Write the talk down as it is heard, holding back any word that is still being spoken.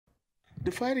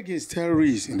The fight against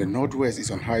terrorists in the northwest is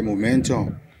on high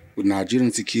momentum, with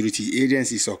Nigerian security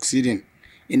agencies succeeding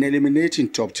in eliminating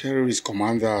top terrorist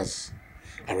commanders,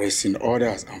 arresting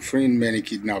others and freeing many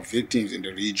kidnapped victims in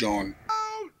the region.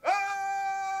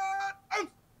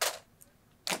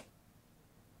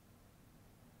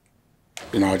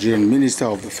 The Nigerian Minister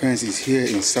of Defense is here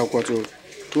in Sokoto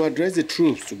to address the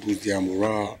troops to boost their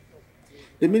morale.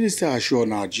 The minister assured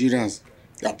Nigerians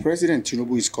that President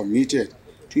Tinubu is committed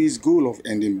to his goal of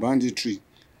ending banditry,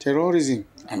 terrorism,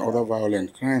 and other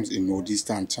violent crimes in no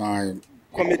distant time.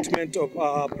 Commitment of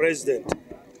our President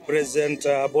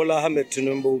Bola Ahmed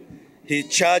Tinubu, he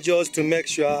charged us to make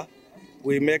sure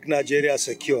we make Nigeria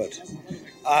secured.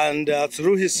 And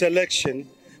through his selection,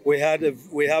 we have a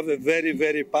very,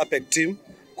 very perfect team,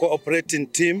 cooperating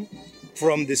team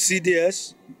from the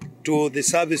CDS to the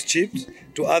service chiefs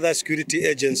to other security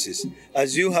agencies.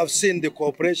 As you have seen, the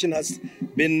cooperation has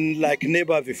been like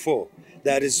never before.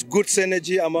 There is good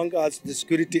synergy among us, the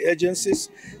security agencies,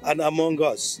 and among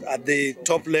us at the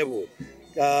top level.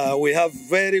 We have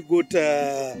very good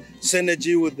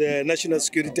synergy with the National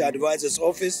Security Advisor's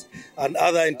Office and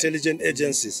other intelligence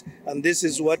agencies. And this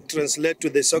is what translates to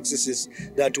the successes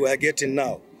that we are getting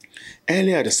now.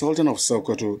 Earlier, the Sultan of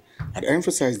Sokoto had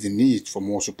emphasized the need for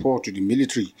more support to the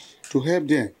military to help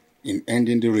them in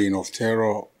ending the reign of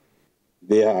terror.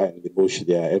 They are in the bush,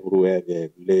 they are everywhere, they're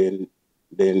laying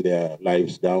their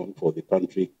lives down for the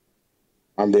country,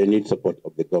 and they need support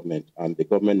of the government, and the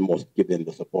government must give them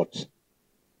the support.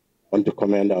 I want to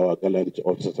commend our gallant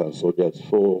officers and soldiers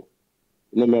for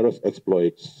numerous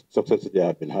exploits, successes they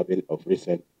have been having of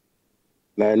recent.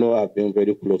 And I know I've been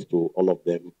very close to all of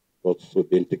them, because we've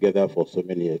been together for so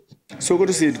many years.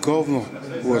 Sokoto State Governor,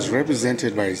 who was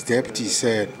represented by his deputy,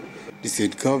 said the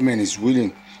state government is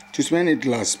willing to spend its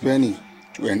last penny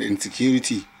to end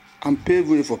insecurity and pave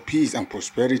way for peace and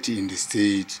prosperity in the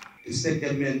state. The state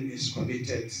government is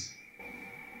committed.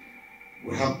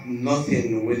 We have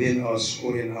nothing within us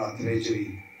or in our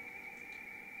treasury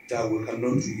that we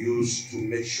cannot use to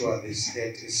make sure the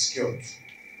state is secured.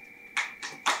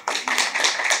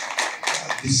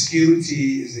 The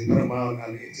security is the paramount,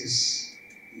 and it is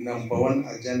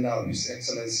 #1 agenda of His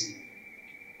Excellency.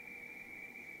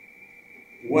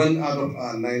 One out of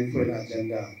our 9-point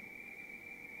agenda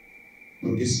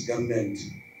for this government.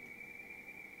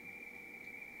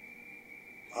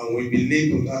 And we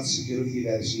believe without security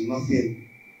there is nothing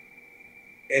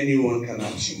anyone can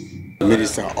achieve. The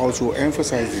minister also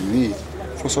emphasized the need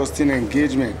for sustained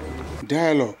engagement,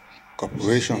 dialogue,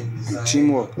 cooperation, and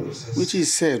teamwork, which he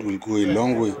said will go a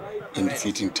long way in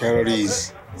defeating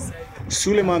terrorists.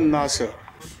 Suleiman Nasser,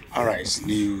 Arise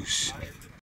News.